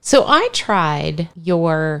So I tried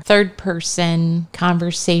your third person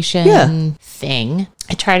conversation thing.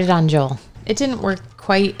 I tried it on Joel. It didn't work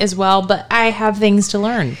quite as well, but I have things to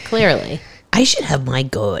learn, clearly. I should have my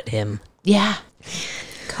go at him. Yeah.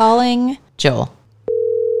 Calling Joel.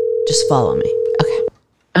 Just follow me. Okay.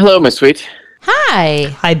 Hello, my sweet. Hi.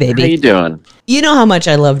 Hi, baby. How you doing? You know how much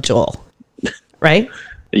I love Joel, right?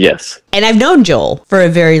 Yes. And I've known Joel for a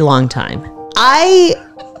very long time. I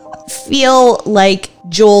feel like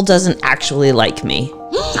Joel doesn't actually like me.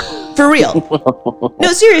 For real.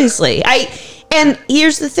 No, seriously. And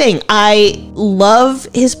here's the thing. I love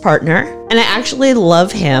his partner, and I actually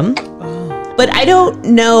love him. But I don't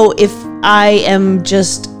know if I am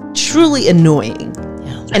just truly annoying.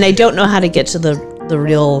 Yeah. And I don't know how to get to the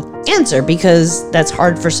real answer, because that's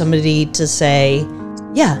hard for somebody to say,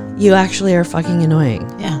 yeah, you actually are fucking annoying.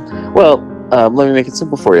 Yeah. Well, let me make it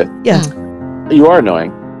simple for you. Yeah. You are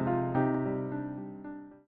annoying.